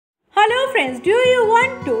friends, do you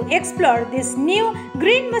want to explore this new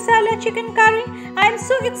green masala chicken curry? I am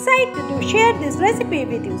so excited to share this recipe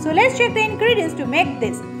with you. So let's check the ingredients to make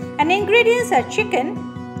this. And ingredients are chicken,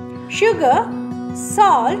 sugar,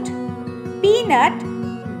 salt, peanut,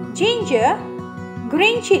 ginger,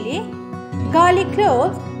 green chili, garlic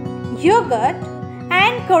cloves, yogurt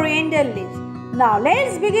and coriander leaves. Now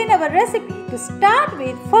let's begin our recipe. To start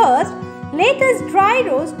with, first let us dry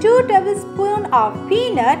roast 2 tablespoons of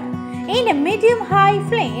peanut in a medium-high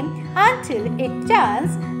flame until it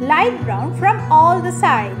turns light brown from all the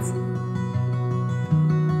sides.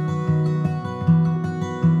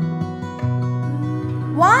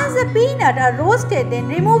 Once the peanuts are roasted, then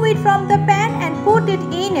remove it from the pan and put it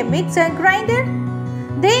in a mixer grinder.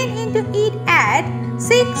 Then into it add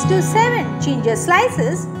 6 to 7 ginger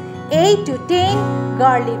slices, 8 to 10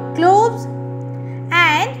 garlic cloves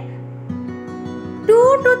and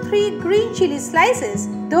 2 to 3 green chili slices,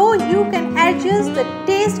 though you can adjust the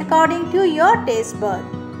taste according to your taste bud.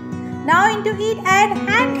 Now into it add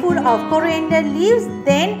handful of coriander leaves,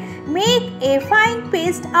 then make a fine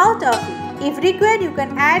paste out of it. If required, you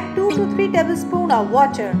can add 2 to 3 tablespoons of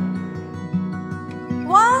water.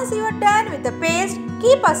 Once you are done with the paste,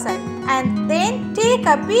 keep aside and then take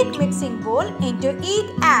a big mixing bowl. Into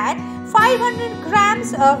it add 500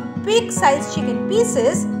 grams of big size chicken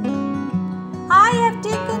pieces. I have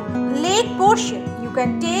taken leg portion. You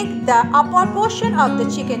can take the upper portion of the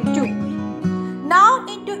chicken too. Now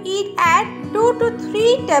into it add 2 to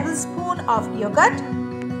 3 tablespoons of yogurt.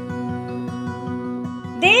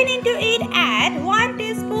 Then into it add 1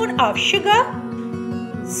 teaspoon of sugar,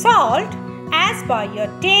 salt as per your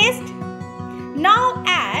taste. Now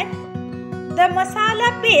add the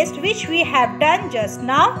masala paste which we have done just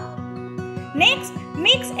now. Next,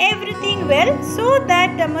 mix everything well so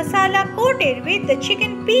that the masala coated with the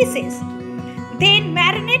chicken pieces. Then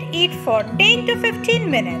marinate it for 10 to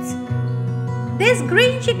 15 minutes. This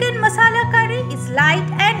green chicken masala curry is light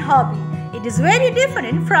and herby. It is very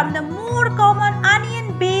different from the more common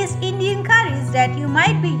onion-based Indian curries that you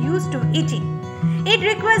might be used to eating. It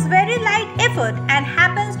requires very light effort and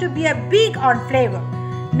happens to be a big on flavor.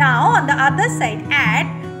 Now on the other side add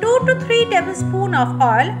 2 to 3 tablespoons of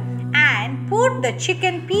oil and put the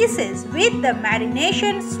chicken pieces with the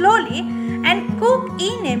marination slowly and cook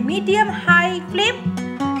in a medium-high flame.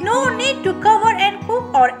 No need to cover and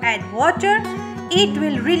cook or add water. It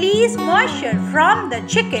will release moisture from the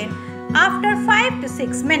chicken after 5 to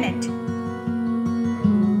 6 minutes.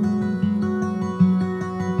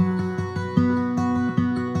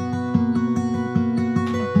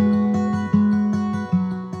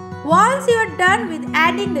 Once you are done with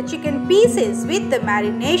adding the chicken pieces with the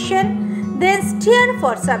marination, then stir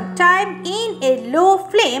for some time in a low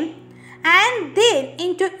flame and then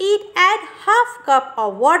into it add half cup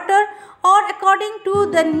of water or according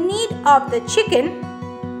to the need of the chicken.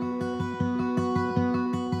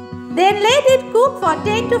 Then let it cook for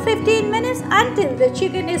 10 to 15 minutes until the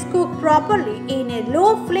chicken is cooked properly in a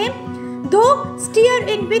low flame. Though stir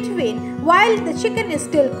in between while the chicken is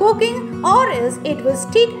still cooking or else it will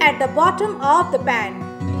stick at the bottom of the pan.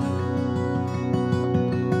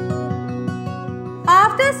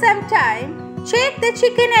 After some time, check the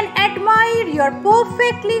chicken and admire your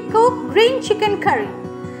perfectly cooked green chicken curry.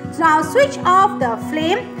 Now switch off the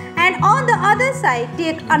flame and on the other side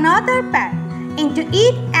take another pan. Into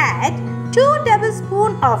it add 2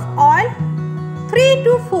 tablespoons of oil, 3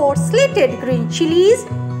 to 4 slitted green chilies,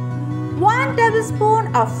 1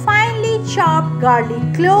 tablespoon of finely chopped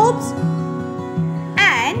garlic cloves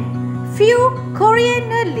and few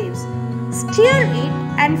coriander leaves. Stir it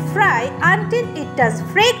and fry until it does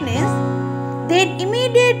fragrance. Then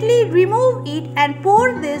immediately remove it and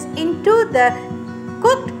pour this into the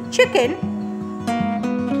cooked chicken.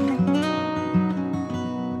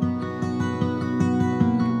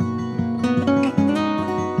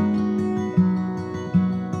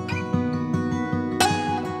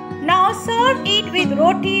 Now serve it with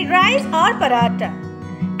roti, rice or paratha.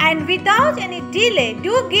 And without any delay,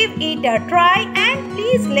 do give it a try and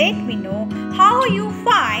please let me know how you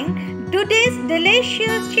find today's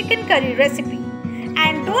delicious chicken curry recipe.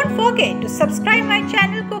 And don't forget to subscribe my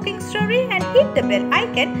channel Cooking Story and hit the bell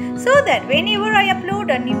icon so that whenever I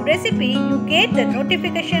upload a new recipe, you get the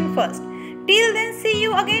notification first. Till then, see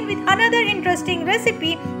you again with another interesting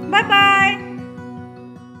recipe. Bye-bye.